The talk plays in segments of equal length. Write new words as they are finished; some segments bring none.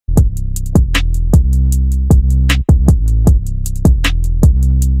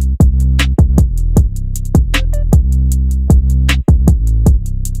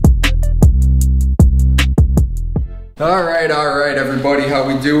everybody, how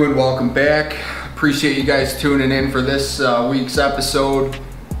we doing? Welcome back. Appreciate you guys tuning in for this week's episode.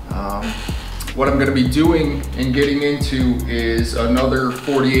 What I'm going to be doing and getting into is another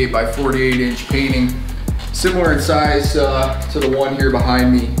 48 by 48 inch painting, similar in size to the one here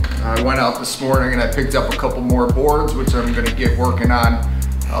behind me. I went out this morning and I picked up a couple more boards, which I'm going to get working on.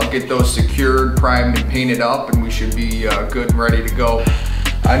 I'll get those secured, primed, and painted up, and we should be good and ready to go.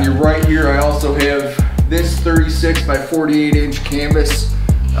 On your right here, I also have this 36 by 48 inch canvas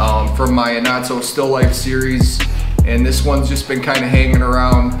from my Not So Still Life series, and this one's just been kind of hanging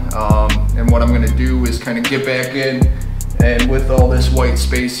around, and what I'm going to do is kind of get back in and with all this white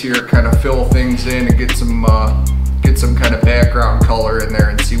space here kind of fill things in and get some kind of background color in there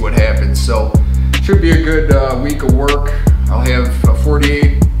and see what happens. So should be a good week of work. I'll have a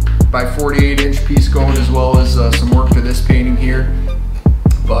 48 by 48 inch piece going, as well as some work to this painting here.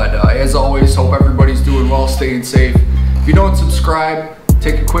 But as always, hope everybody's doing well, staying safe. If you don't subscribe,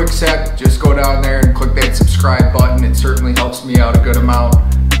 take a quick sec, just go down there and click that subscribe button. It certainly helps me out a good amount.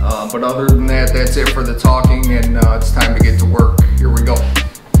 But other than that, that's it for the talking, and it's time to get to work. Here we go.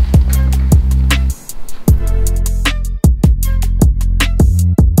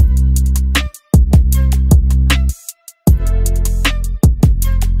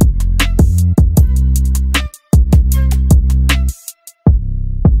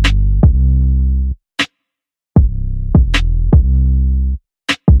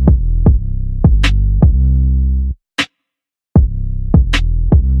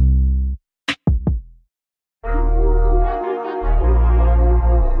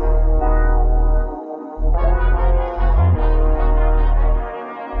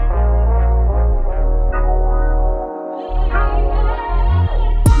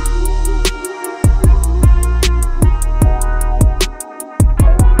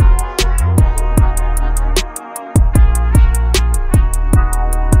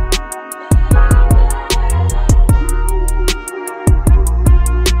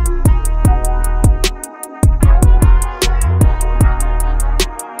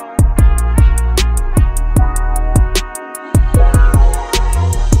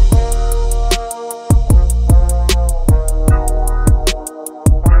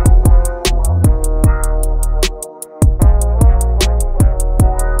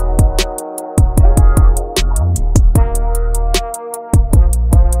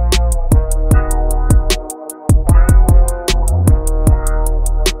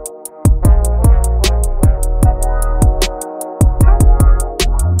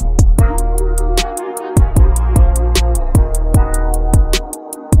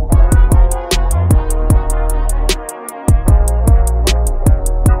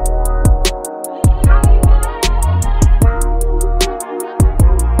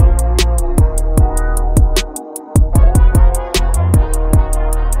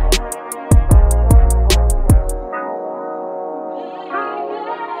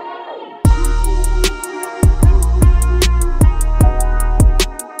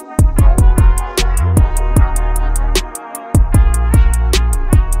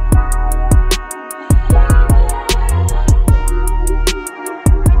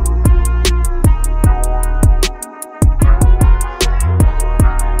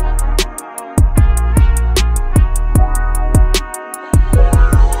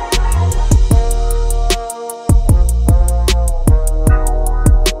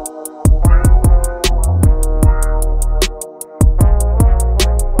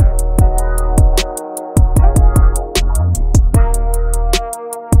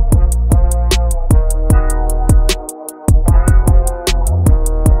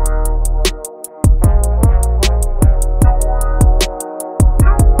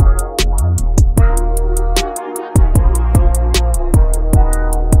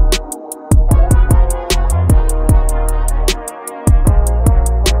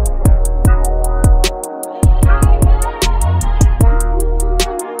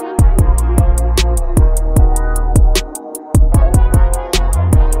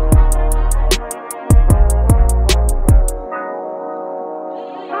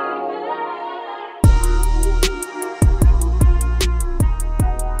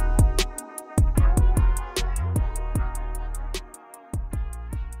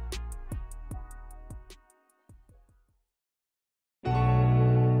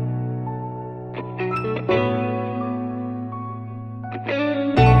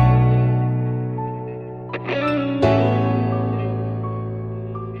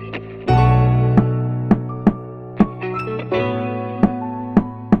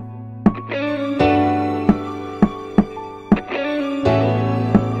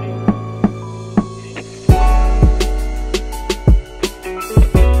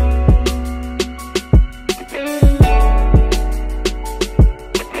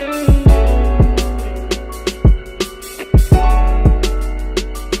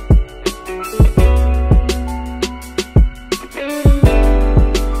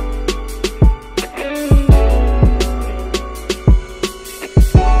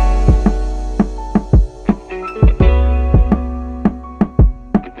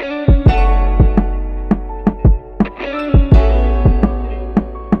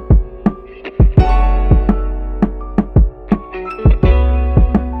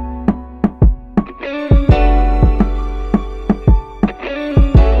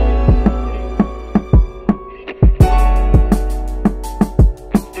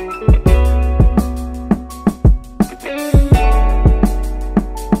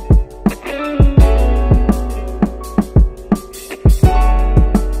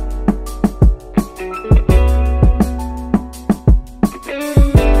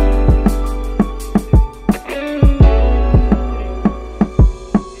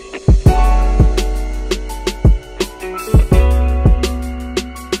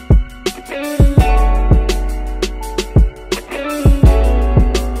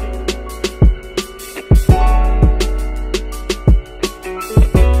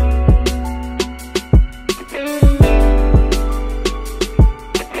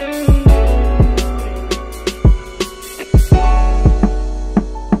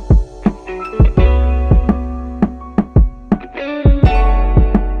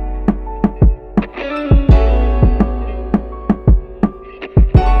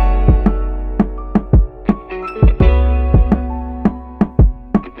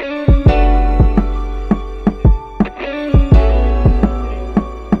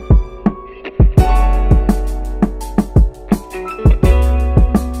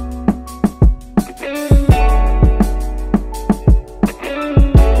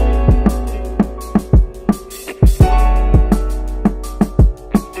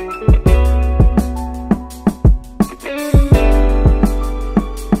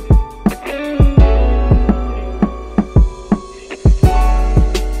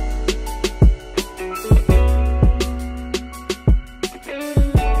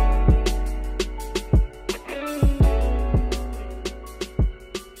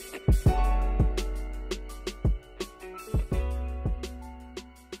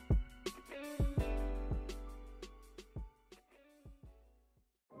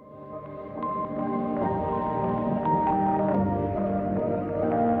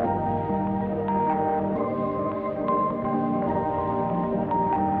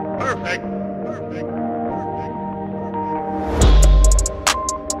 Perfect.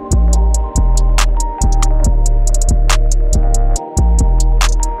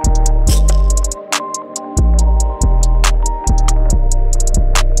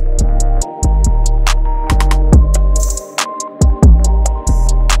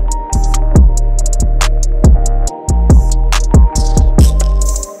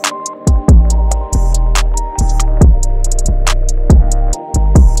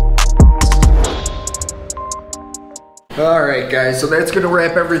 Alright guys, so that's going to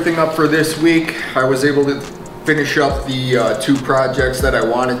wrap everything up for this week. I was able to finish up the two projects that I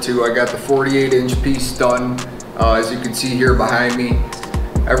wanted to. I got the 48-inch piece done, as you can see here behind me.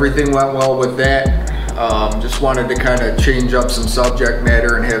 Everything went well with that. Just wanted to kind of change up some subject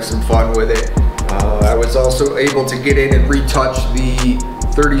matter and have some fun with it. I was also able to get in and retouch the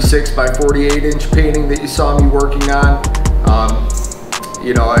 36 by 48-inch painting that you saw me working on.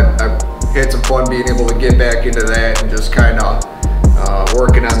 You know, I had some fun being able to get back into that and just kind of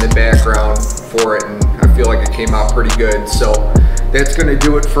working on the background for it, and I feel like it came out pretty good. So that's going to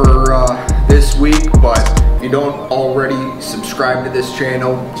do it for this week, but if you don't already subscribe to this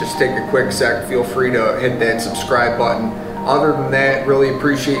channel, just take a quick sec, feel free to hit that subscribe button. Other than that, really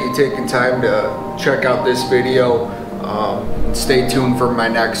appreciate you taking time to check out this video, and stay tuned for my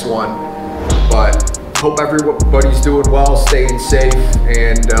next one. But hope everybody's doing well, staying safe,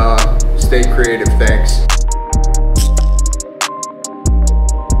 and stay creative. Thanks.